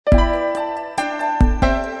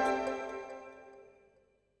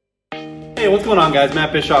Hey, what's going on, guys?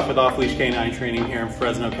 Matt Bischoff with Off-Leash Canine Training here in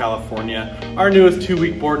Fresno, California. Our newest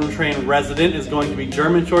 2-week board and train resident is going to be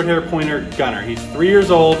German Shorthair Pointer Gunner. He's 3 years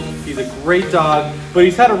old, he's a great dog, but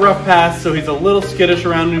he's had a rough past, so he's a little skittish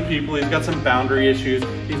around new people. He's got some boundary issues.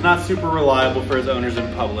 He's not super reliable for his owners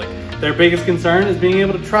in public. Their biggest concern is being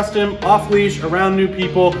able to trust him off-leash around new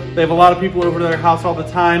people. They have a lot of people over to their house all the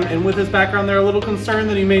time, and with his background, they're a little concerned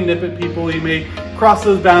that he may nip at people, he may cross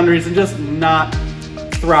those boundaries and just not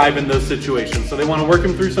thrive in those situations. So they want to work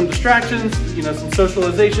him through some distractions, some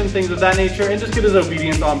socialization, things of that nature, and just get his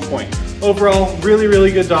obedience on point. Overall, really,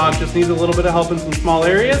 really good dog. Just needs a little bit of help in some small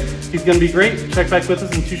areas. He's going to be great. Check back with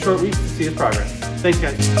us in 2 short weeks to see his progress. Thanks,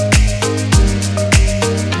 guys.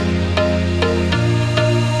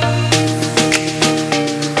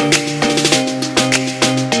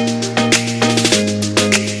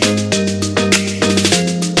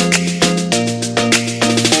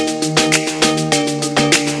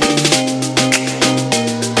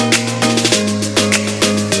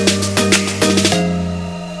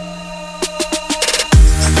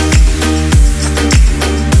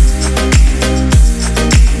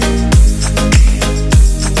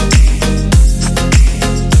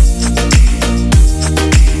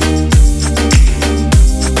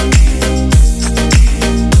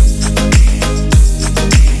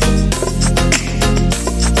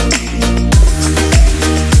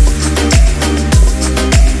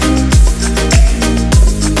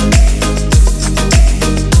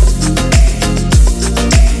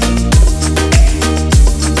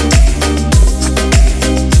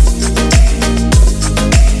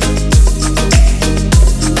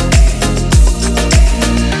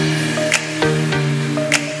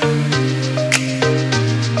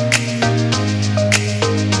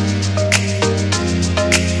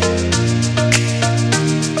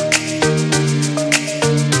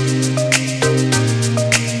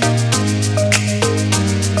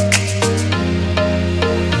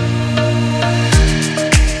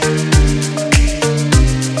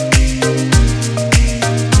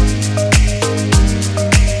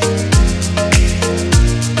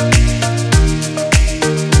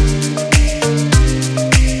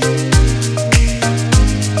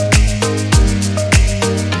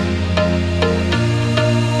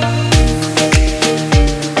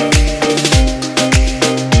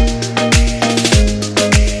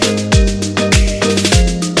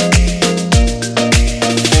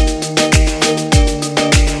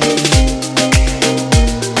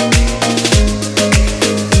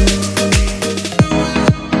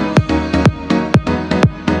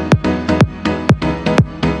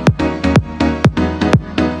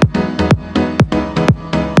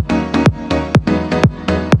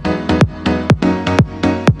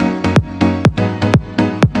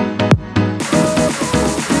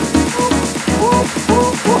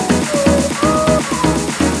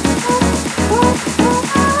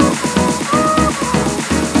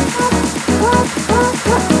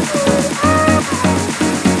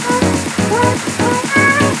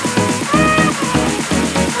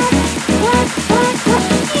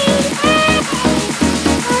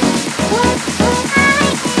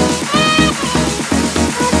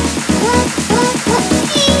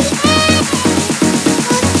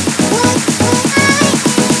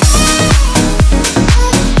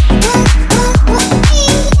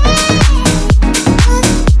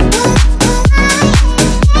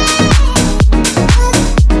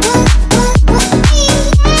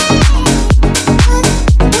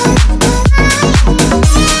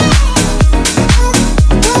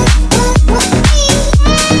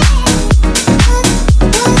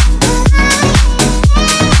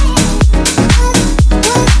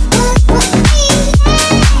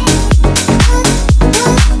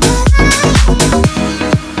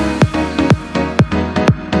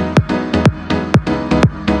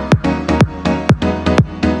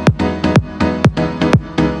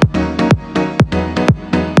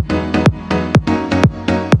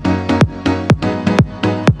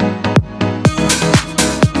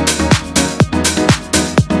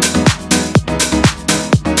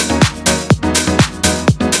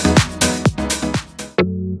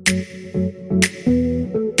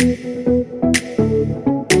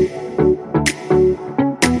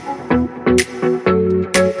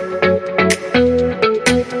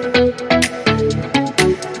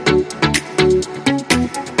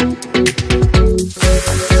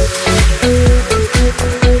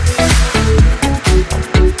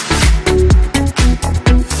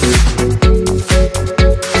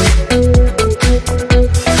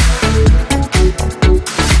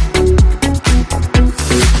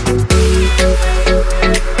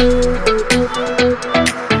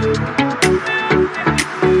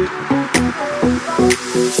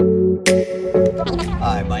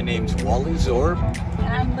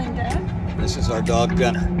 This is our dog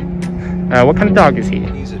Gunner. What kind of dog is he?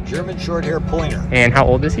 He's a German Shorthair Pointer. And how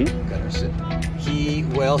old is he?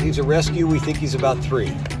 Well, he's a rescue. We think he's about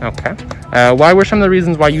 3. Okay. Why were some of the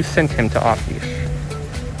reasons why you sent him to off-leash?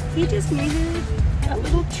 He just needed a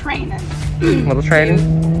little training. Little training?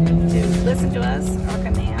 To listen to us, our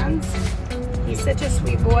commands. He's such a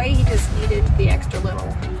sweet boy. He just needed the extra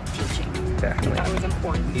little teaching. Definitely. I thought it was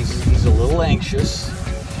important. He's a little anxious,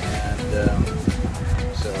 and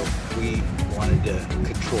so we wanted to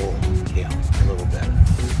control him a little better.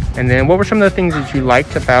 And then what were some of the things that you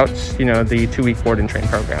liked about, the 2-week board and train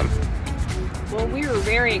program? Well, we were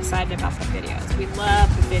very excited about the videos. We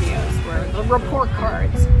love the videos where the report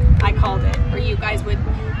cards, I called it, where you guys would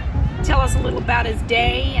tell us a little about his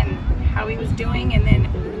day and how he was doing, and then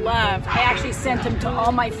I actually sent them to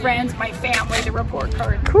all my friends, my family, the report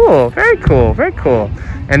card. Cool, very cool, very cool.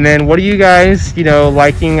 And then what are you guys,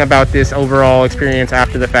 liking about this overall experience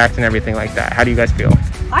after the fact and everything like that? How do you guys feel?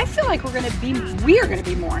 I feel like we are gonna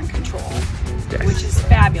be more in control, yes. Which is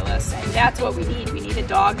fabulous, and that's what we need. We need a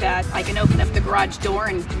dog that I can open up the garage door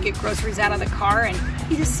and get groceries out of the car, and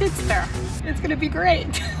he just sits there. It's gonna be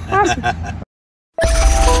great. Awesome.